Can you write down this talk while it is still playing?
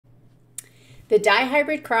The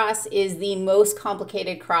dihybrid cross is the most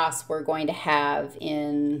complicated cross we're going to have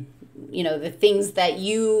in, the things that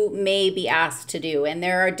you may be asked to do. And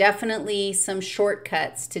there are definitely some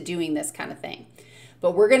shortcuts to doing this kind of thing.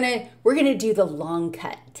 But we're gonna do the long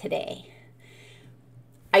cut today.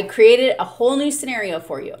 I created a whole new scenario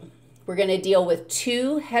for you. We're gonna deal with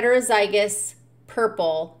two heterozygous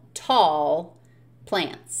purple tall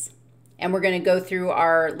plants. And we're gonna go through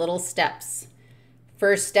our little steps.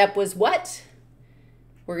 First step was what?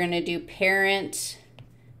 We're going to do parent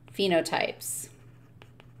phenotypes.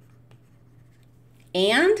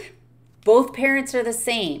 And both parents are the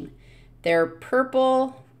same. They're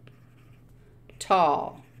purple,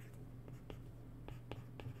 tall.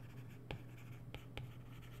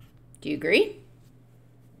 Do you agree?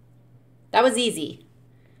 That was easy.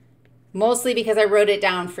 Mostly because I wrote it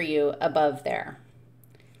down for you above there.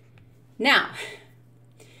 Now,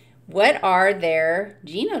 what are their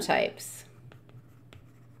genotypes?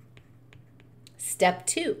 Step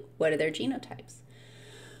 2, what are their genotypes?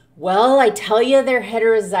 Well, I tell you they're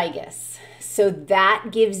heterozygous. So that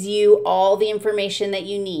gives you all the information that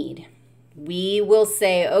you need. We will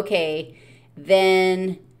say, okay,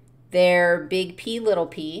 then they're big P, little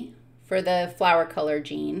p for the flower color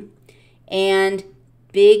gene, and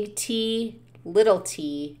big T, little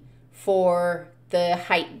t for the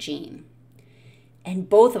height gene. And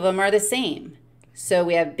both of them are the same. So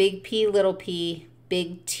we have big P,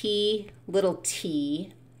 big T, little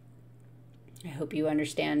t. I hope you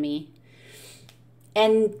understand me.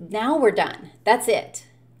 And now we're done. That's it.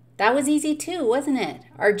 That was easy too, wasn't it?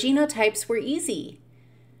 Our genotypes were easy.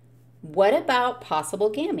 What about possible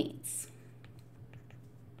gametes?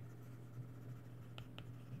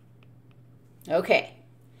 Okay.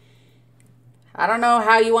 I don't know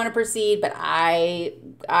how you want to proceed, but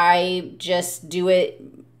I just do it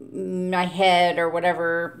in my head or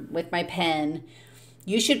whatever with my pen.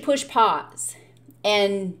 You should push pause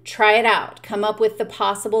and try it out. Come up with the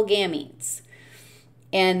possible gametes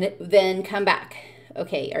and then come back.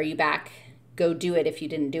 Okay, are you back? Go do it if you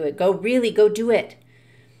didn't do it. Go do it.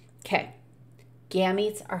 Okay,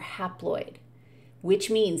 gametes are haploid, which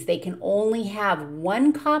means they can only have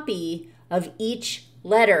one copy of each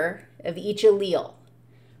letter of each allele,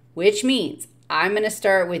 which means I'm going to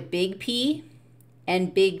start with big P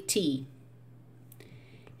and big T.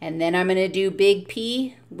 And then I'm going to do big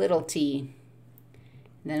P, little t.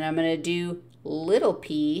 And then I'm going to do little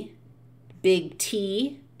p, big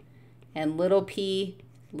T, and little p,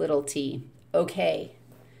 little t. Okay,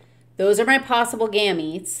 those are my possible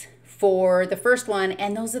gametes for the first one,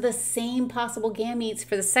 and those are the same possible gametes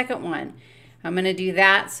for the second one. I'm going to do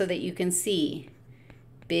that so that you can see.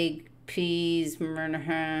 Big P's, and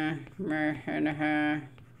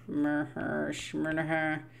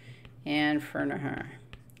Fernaher.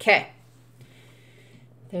 Okay,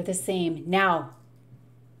 they're the same. Now,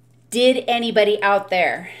 did anybody out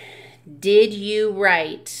there, did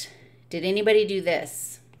anybody do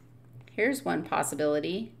this? Here's one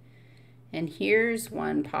possibility, and here's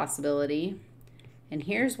one possibility, and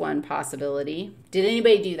here's one possibility. Did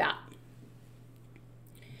anybody do that?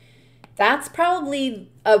 That's probably,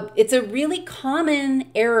 it's a really common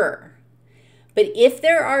error. But if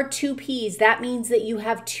there are two P's, that means that you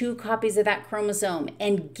have two copies of that chromosome.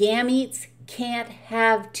 And gametes can't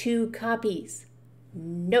have two copies.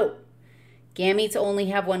 No. Gametes only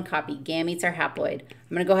have one copy. Gametes are haploid.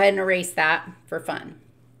 I'm going to go ahead and erase that for fun.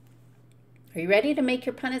 Are you ready to make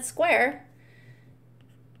your Punnett square?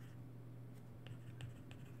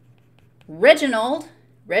 Reginald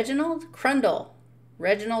Crundle.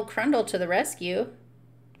 Reginald Crundle to the rescue.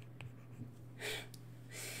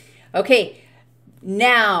 Okay.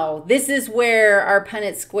 Now, this is where our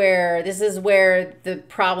Punnett square, this is where the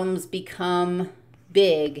problems become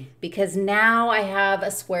big, because now I have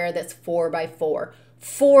a square that's 4 by 4.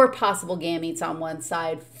 4 possible gametes on one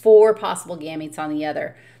side, 4 possible gametes on the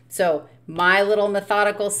other. So my little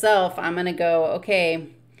methodical self, I'm going to go, okay,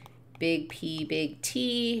 big P, big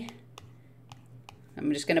T.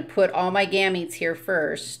 I'm just going to put all my gametes here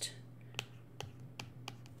first.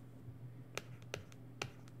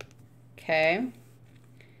 Okay.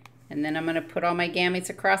 And then I'm going to put all my gametes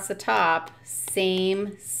across the top.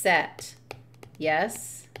 Same set.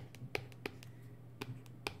 Yes?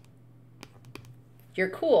 You're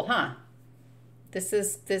cool, huh? This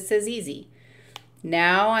is easy.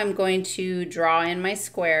 Now I'm going to draw in my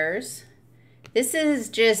squares. This is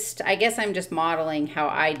just, I guess I'm just modeling how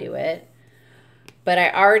I do it. But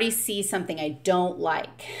I already see something I don't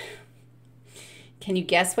like. Can you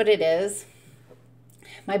guess what it is?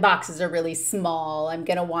 My boxes are really small. I'm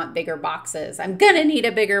going to want bigger boxes. I'm going to need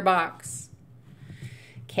a bigger box.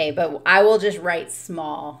 Okay, but I will just write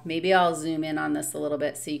small. Maybe I'll zoom in on this a little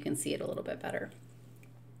bit so you can see it a little bit better.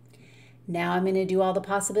 Now I'm going to do all the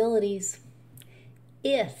possibilities.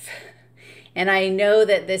 If, and I know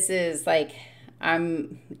that this is like,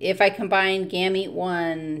 if I combine gamete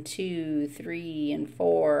 1, 2, 3, and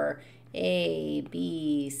 4, A,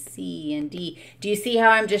 B, C, and D, do you see how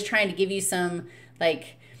I'm just trying to give you some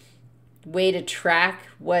like way to track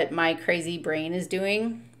what my crazy brain is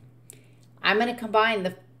doing? I'm going to combine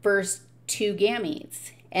the first 2 gametes,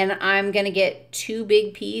 and I'm going to get 2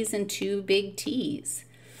 big P's and 2 big T's.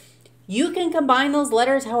 You can combine those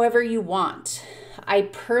letters however you want. I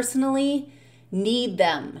personally need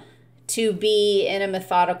them to be in a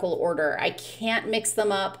methodical order. I can't mix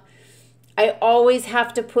them up. I always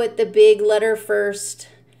have to put the big letter first,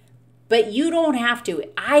 but you don't have to.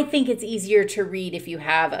 I think it's easier to read if you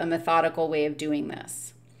have a methodical way of doing this.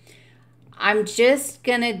 I'm just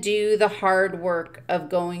going to do the hard work of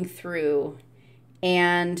going through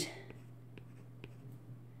and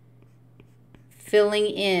filling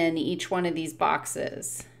in each one of these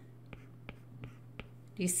boxes.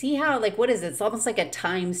 Do you see how, like, what is it? It's almost like a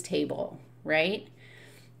times table, right?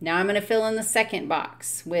 Now I'm going to fill in the second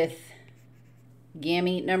box with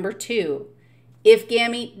gamete number 2. If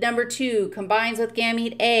gamete number 2 combines with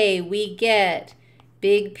gamete A, we get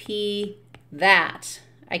big P that.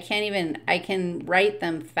 I can write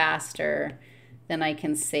them faster than I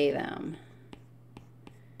can say them.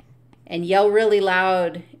 And yell really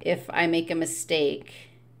loud if I make a mistake,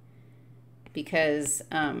 because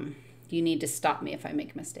you need to stop me if I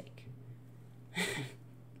make a mistake.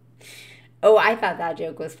 Oh, I thought that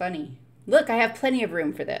joke was funny. Look, I have plenty of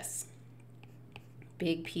room for this.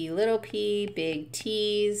 Big P, little p, big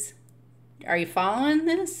T's. Are you following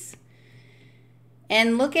this?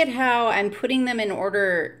 And look at how I'm putting them in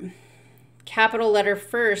order, capital letter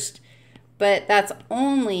first, but that's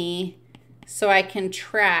only so I can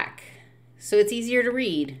track. So it's easier to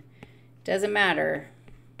read. Doesn't matter.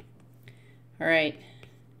 All right.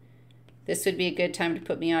 This would be a good time to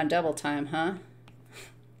put me on double time, huh?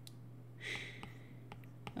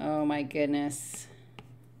 Oh my goodness.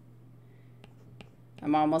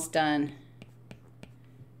 I'm almost done.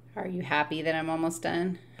 Are you happy that I'm almost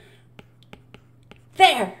done?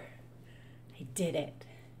 There! I did it.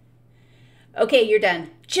 Okay, you're done.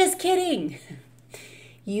 Just kidding.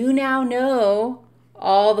 You now know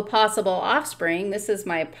all the possible offspring. This is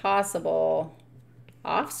my possible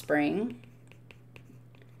offspring.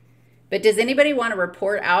 But does anybody want to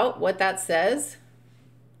report out what that says?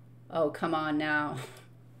 Oh, come on now.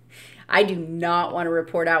 I do not want to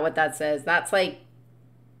report out what that says. That's like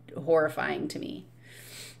horrifying to me.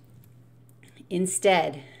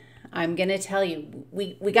 Instead, I'm going to tell you,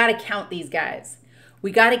 we got to count these guys. We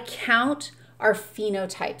got to count our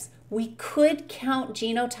phenotypes. We could count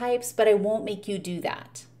genotypes, but I won't make you do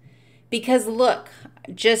that. Because look,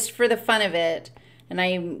 just for the fun of it, and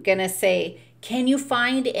I'm going to say, can you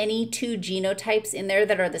find any 2 genotypes in there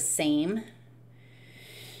that are the same?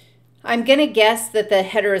 I'm going to guess that the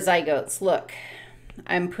heterozygotes, look,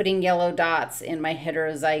 I'm putting yellow dots in my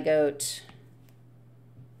heterozygote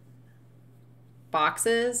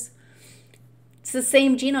boxes. It's the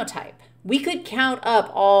same genotype. We could count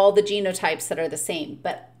up all the genotypes that are the same,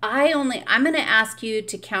 but I'm going to ask you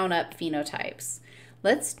to count up phenotypes.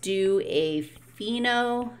 Let's do a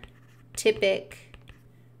phenotypic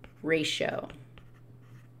ratio.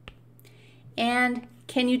 And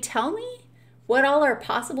can you tell me what all our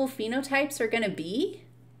possible phenotypes are going to be?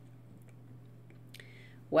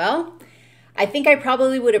 Well, I think I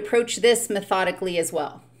probably would approach this methodically as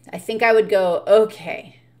well. I think I would go,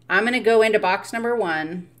 okay, I'm going to go into box number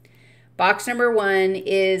 1. Box number 1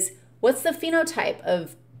 is, what's the phenotype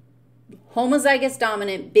of homozygous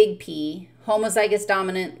dominant big P, homozygous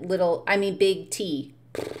dominant big T?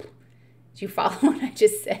 Did you follow what I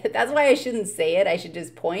just said? That's why I shouldn't say it. I should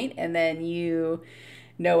just point, and then you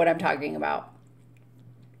know what I'm talking about.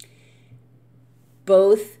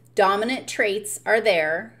 Both dominant traits are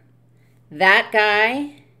there. That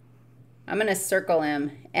guy, I'm going to circle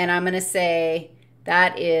him, and I'm going to say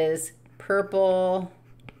that is purple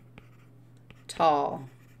tall.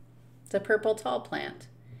 It's a purple tall plant.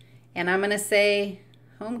 And I'm going to say,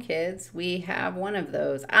 home kids, we have one of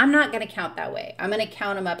those. I'm not going to count that way. I'm going to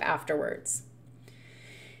count them up afterwards.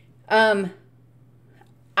 I'm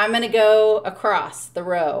going to go across the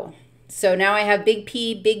row. So now I have big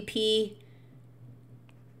P, big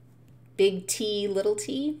T, little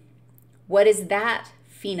t. What is that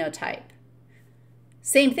phenotype?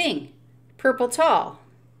 Same thing, purple tall.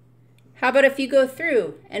 How about if you go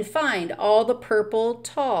through and find all the purple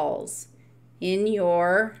talls in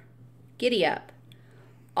your giddy up?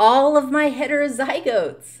 All of my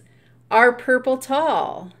heterozygotes are purple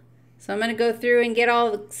tall. So I'm going to go through and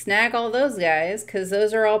snag all those guys because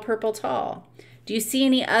those are all purple tall. Do you see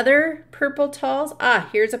any other purple talls? Ah,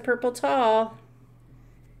 here's a purple tall.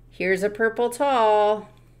 Here's a purple tall.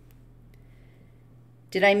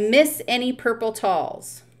 Did I miss any purple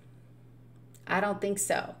talls? I don't think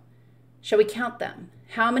so. Shall we count them?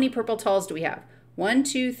 How many purple talls do we have? 1,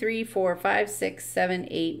 2, 3, 4, 5, 6, 7,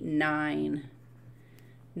 8, 9.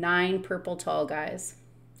 9 purple tall guys.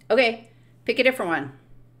 Okay, pick a different one.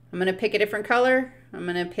 I'm going to pick a different color. I'm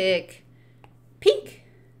going to pick pink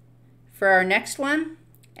for our next one.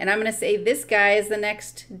 And I'm going to say this guy is the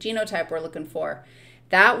next genotype we're looking for.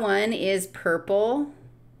 That one is purple.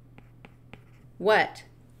 What?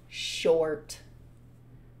 Short.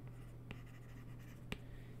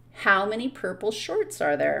 How many purple shorts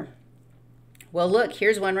are there? Well, look,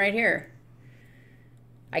 here's one right here.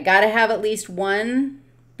 I got to have at least one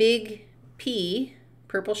big P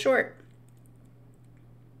purple short.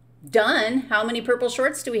 Done. How many purple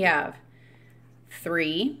shorts do we have?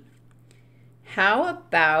 3. How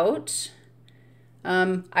about,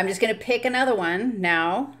 I'm just going to pick another one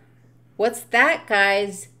now. What's that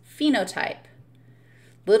guy's phenotype?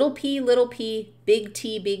 Little p, big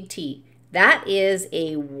T, big T. That is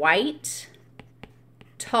a white,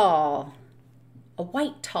 tall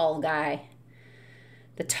guy.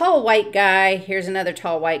 The tall white guy, here's another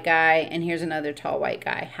tall white guy, and here's another tall white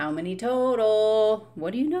guy. How many total?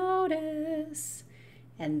 What do you notice?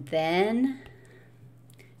 And then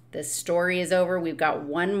the story is over. We've got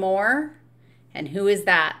one more. And who is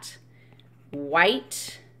that?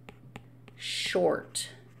 White short.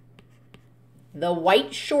 The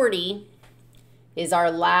white shorty is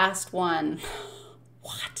our last one.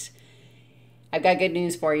 What? I've got good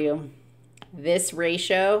news for you. This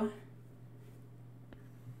ratio,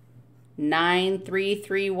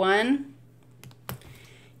 9-3-3-1,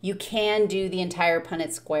 you can do the entire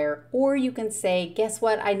Punnett square, or you can say, guess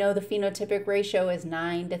what? I know the phenotypic ratio is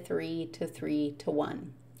 9-3 to 3-1.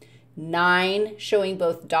 9 showing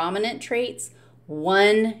both dominant traits,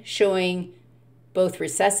 1 showing both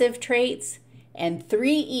recessive traits, and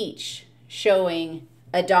 3 each showing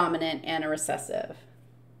a dominant and a recessive.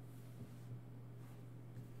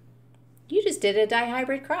 You just did a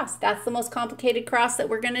dihybrid cross. That's the most complicated cross that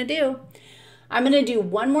we're going to do. I'm going to do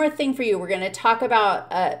one more thing for you. We're going to talk about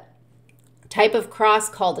a type of cross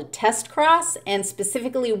called a test cross, and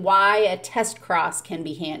specifically why a test cross can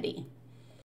be handy.